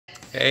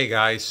Hey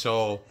guys,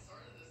 so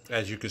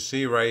as you can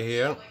see right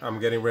here, I'm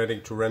getting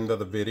ready to render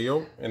the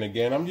video. And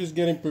again, I'm just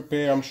getting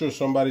prepared. I'm sure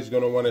somebody's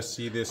going to want to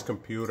see this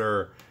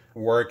computer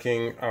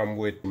working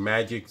with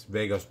Magix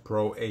Vegas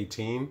PRO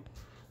 18.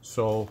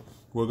 So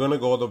we're going to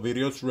go. The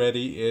video's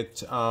ready.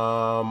 It's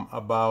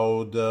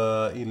about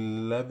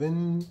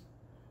 11,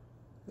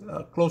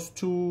 close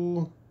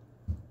to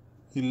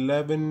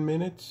 11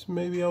 minutes,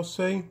 maybe I'll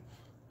say.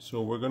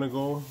 So we're going to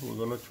go.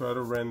 We're going to try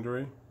to render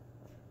it.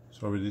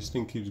 Sorry, this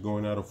thing keeps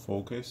going out of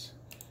focus.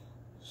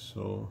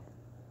 So,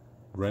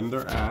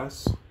 render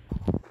as.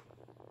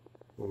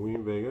 When we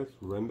in Vegas,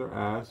 render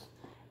as.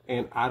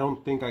 And I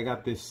don't think I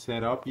got this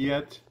set up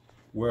yet,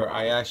 where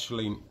I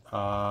actually,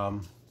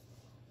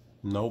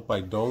 nope,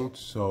 I don't.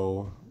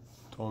 So,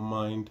 don't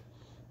mind.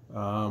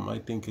 I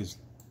think it's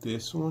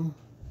this one.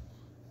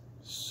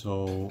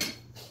 So,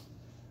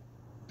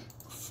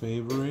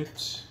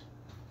 favorites.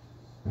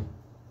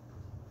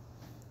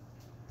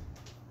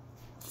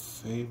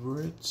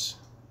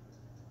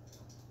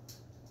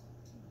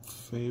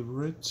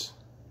 Favorites,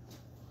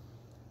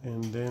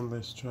 and then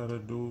let's try to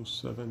do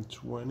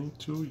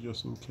 722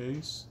 just in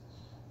case.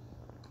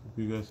 If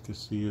you guys can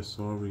see it,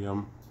 sorry,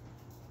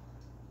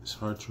 it's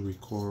hard to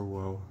record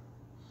well.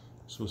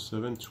 So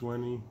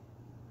 720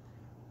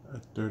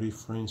 at 30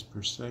 frames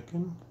per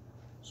second.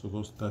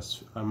 So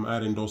I'm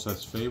adding those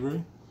as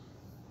favorite.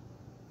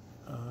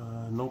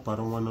 Nope, I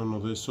don't want none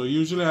of this. So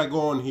usually I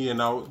go on here.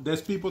 Now,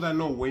 there's people that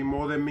know way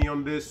more than me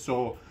on this,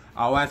 so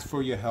I'll ask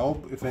for your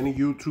help. If any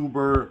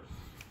YouTuber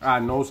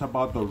knows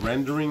about the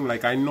rendering,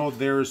 like I know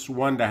there's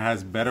one that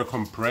has better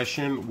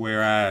compression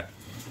where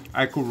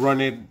I could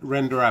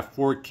render at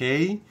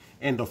 4K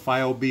and the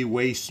file be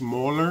way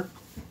smaller.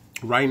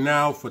 Right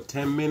now, for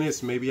 10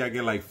 minutes, maybe I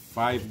get like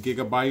 5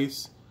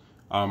 gigabytes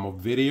of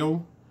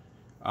video.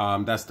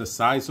 That's the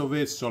size of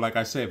it. So like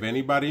I said, if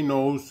anybody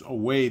knows a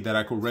way that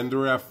I could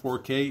render it at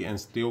 4K and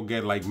still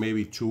get like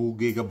maybe 2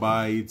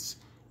 gigabytes,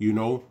 you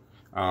know,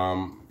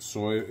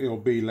 so it'll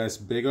be less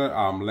bigger,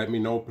 let me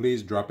know,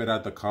 please. Drop it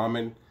at the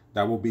comment.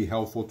 That will be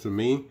helpful to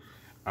me.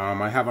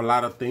 I have a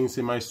lot of things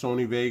in my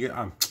Sony Vegas,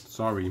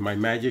 my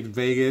Magix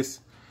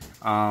Vegas.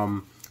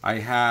 I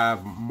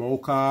have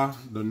Mocha,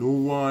 the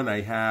new one.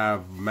 I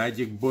have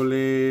Magic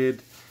Bullet.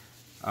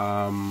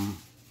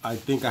 I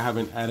think I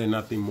haven't added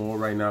nothing more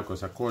right now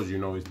because, of course, you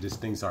know, these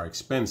things are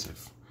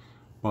expensive.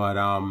 But,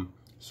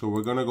 so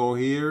we're going to go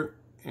here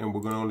and we're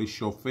going to only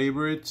show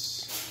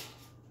favorites.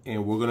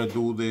 And we're going to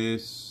do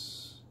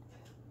this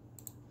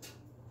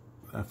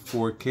at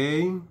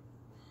 4K.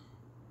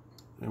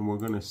 And we're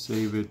going to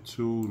save it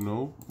to,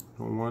 no,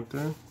 don't want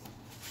that.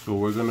 So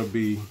we're going to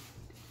be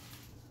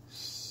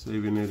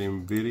saving it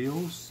in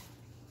videos.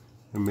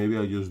 And maybe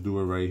I'll just do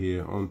it right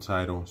here on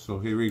title. So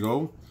here we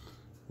go.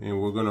 And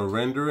we're gonna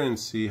render and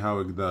see how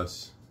it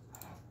does.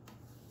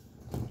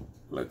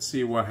 Let's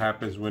see what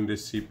happens when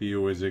this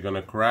CPU, is it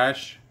gonna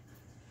crash?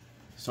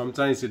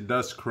 Sometimes it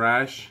does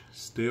crash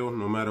still,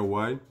 no matter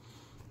what.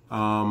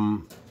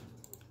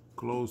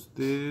 Close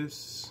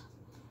this.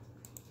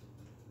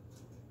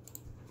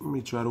 Let me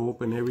try to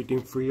open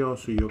everything for y'all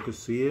so you can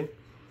see it.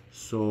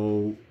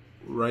 So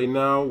right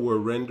now we're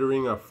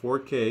rendering at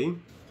 4K.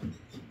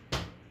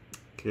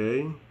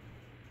 Okay.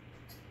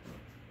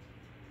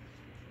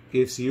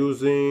 It's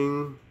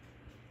using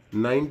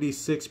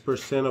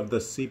 96% of the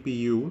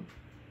CPU.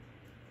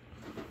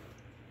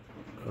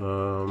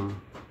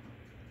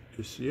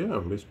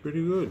 It's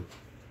pretty good.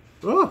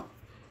 Oh,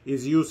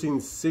 it's using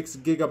 6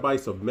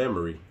 gigabytes of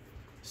memory.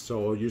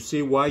 So you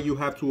see why you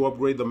have to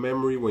upgrade the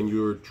memory when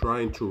you're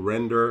trying to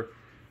render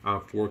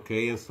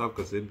 4K and stuff,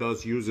 because it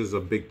does uses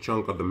a big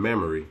chunk of the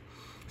memory.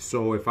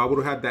 So if I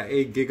would have had that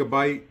 8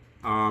 gigabyte,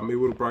 it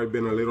would have probably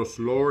been a little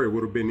slower. It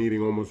would have been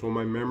eating almost all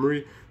my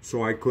memory.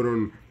 So I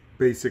couldn't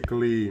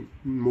basically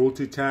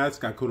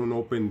multitask. I couldn't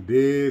open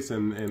this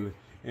and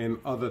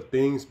other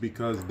things,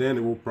 because then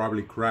it will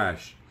probably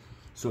crash.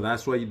 So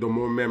that's why the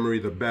more memory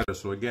the better.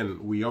 So again,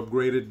 we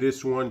upgraded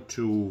this one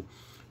to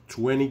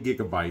 20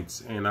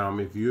 gigabytes. And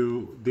if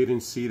you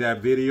didn't see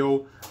that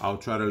video, I'll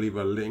try to leave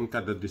a link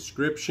at the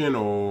description,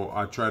 or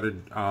I'll try to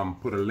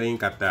put a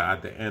link at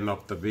the end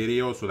of the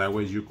video, so that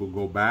way you could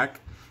go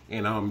back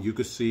and you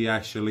could see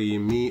actually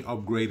me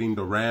upgrading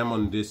the RAM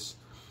on this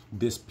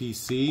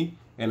PC.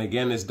 And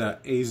again, it's the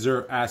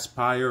Acer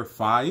Aspire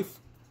 5.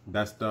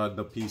 That's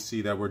the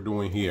PC that we're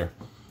doing here.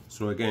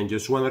 So again,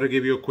 just wanted to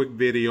give you a quick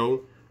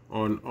video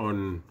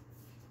on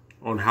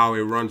how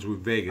it runs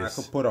with Vegas.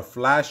 I could put a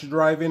flash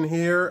drive in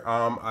here.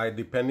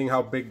 Depending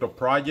how big the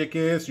project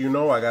is, you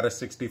know, I got a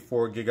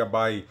 64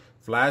 gigabyte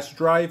flash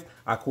drive.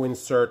 I could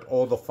insert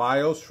all the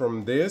files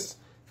from this,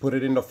 put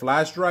it in the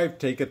flash drive,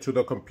 take it to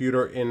the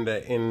computer in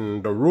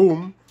the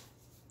room,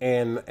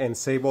 and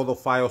save all the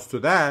files to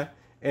that.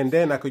 And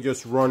then I could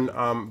just run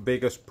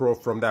Vegas Pro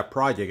from that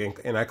project,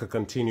 and I could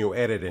continue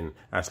editing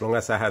as long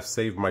as I have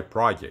saved my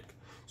project.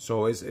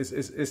 So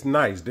it's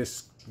nice.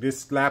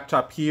 This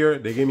laptop here,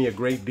 they gave me a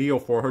great deal,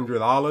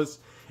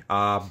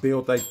 $400.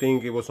 Built, I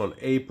think it was on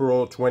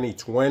April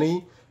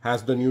 2020.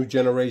 Has the new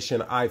generation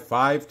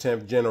i5,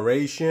 10th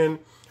generation.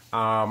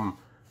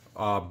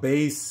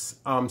 Base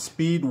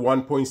speed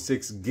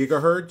 1.6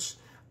 gigahertz.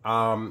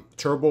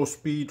 Turbo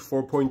speed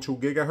 4.2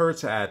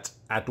 gigahertz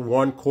at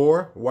one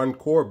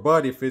core.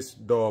 But if it's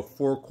the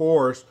 4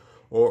 cores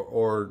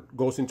or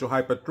goes into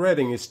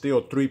hyper-threading, it's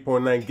still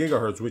 3.9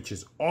 gigahertz, which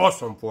is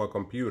awesome for a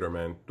computer,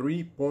 man.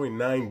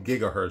 3.9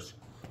 gigahertz.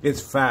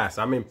 It's fast.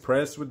 I'm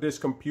impressed with this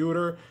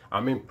computer.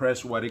 I'm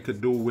impressed what it could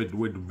do with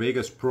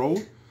Vegas Pro.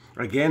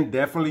 Again,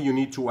 definitely you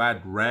need to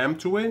add RAM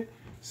to it.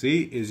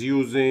 See, it's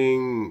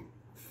using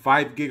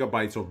 5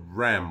 gigabytes of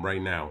RAM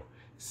right now.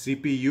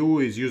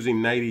 CPU is using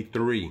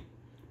 93%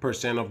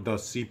 of the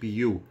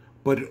CPU.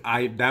 But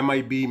that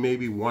might be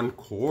maybe 1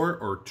 core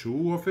or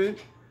 2 of it.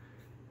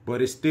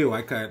 But it's still,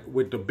 I could,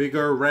 with the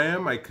bigger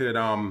RAM, I could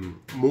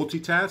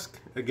multitask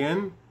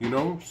again, you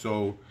know.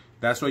 So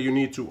that's why you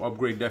need to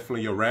upgrade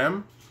definitely your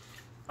RAM.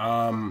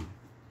 I'm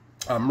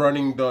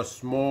running the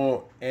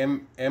small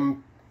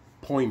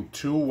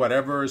M.2,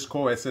 whatever it's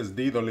called,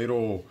 SSD, the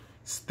little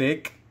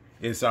stick.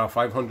 It's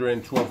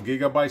 512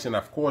 gigabytes. And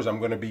of course, I'm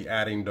going to be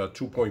adding the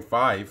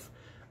 2.5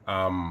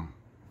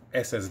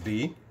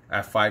 SSD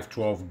at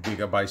 512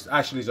 gigabytes.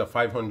 Actually, it's a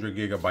 500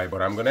 gigabyte,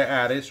 but I'm going to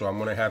add it. So I'm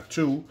going to have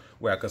 2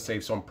 where I could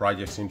save some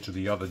projects into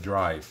the other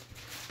drive.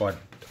 But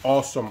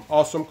awesome,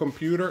 awesome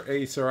computer,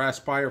 Acer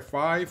Aspire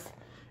 5.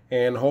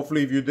 And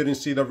hopefully, if you didn't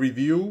see the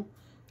review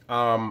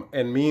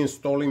and me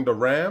installing the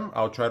RAM,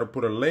 I'll try to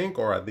put a link,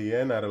 or at the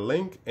end add a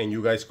link, and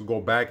you guys could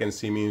go back and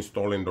see me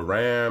installing the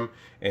RAM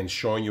and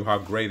showing you how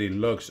great it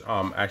looks.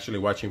 Actually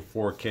watching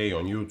 4K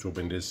on YouTube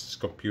in this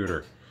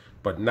computer.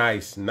 But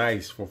nice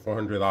for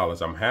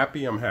 $400. I'm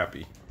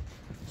happy.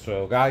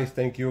 So guys,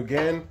 thank you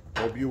again.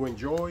 Hope you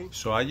enjoy.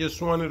 So I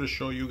just wanted to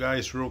show you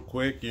guys real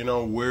quick. You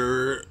know,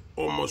 we're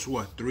almost,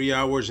 what, 3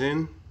 hours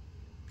in?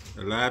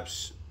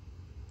 Elapsed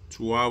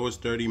 2 hours,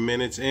 30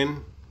 minutes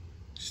in.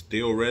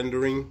 Still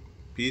rendering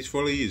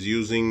peacefully. Is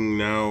using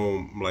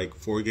now like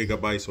 4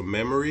 gigabytes of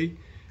memory.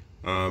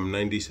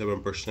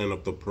 97%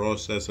 of the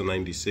process, and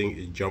 96,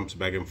 it jumps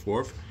back and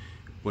forth.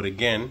 But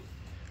again,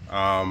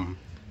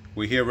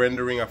 we're here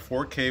rendering at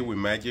 4K with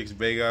Magix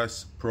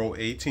Vegas Pro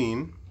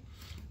 18,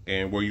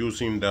 and we're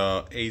using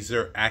the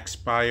Acer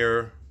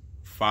Aspire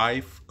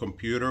 5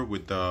 computer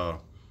with the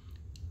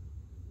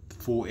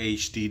full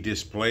HD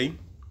display,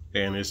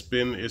 and it's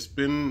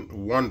been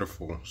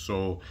wonderful.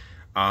 So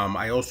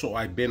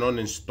I've been on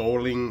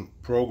installing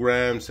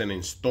programs and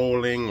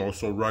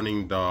also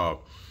running the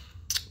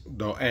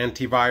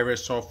antivirus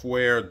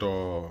software,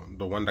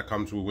 the one that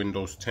comes with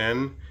Windows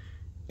 10,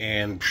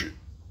 and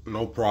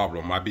no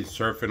problem. I've been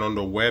surfing on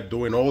the web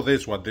doing all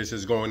this while this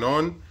is going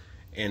on,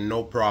 and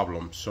no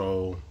problem.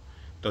 So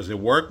does it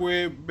work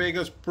with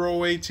Vegas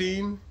Pro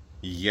 18?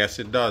 Yes,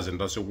 it does. And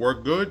does it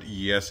work good?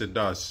 Yes, it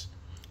does.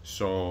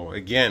 So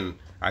again,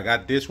 I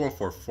got this one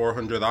for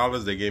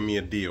 $400. They gave me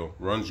a deal.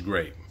 Runs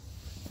great.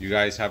 You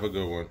guys have a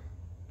good one.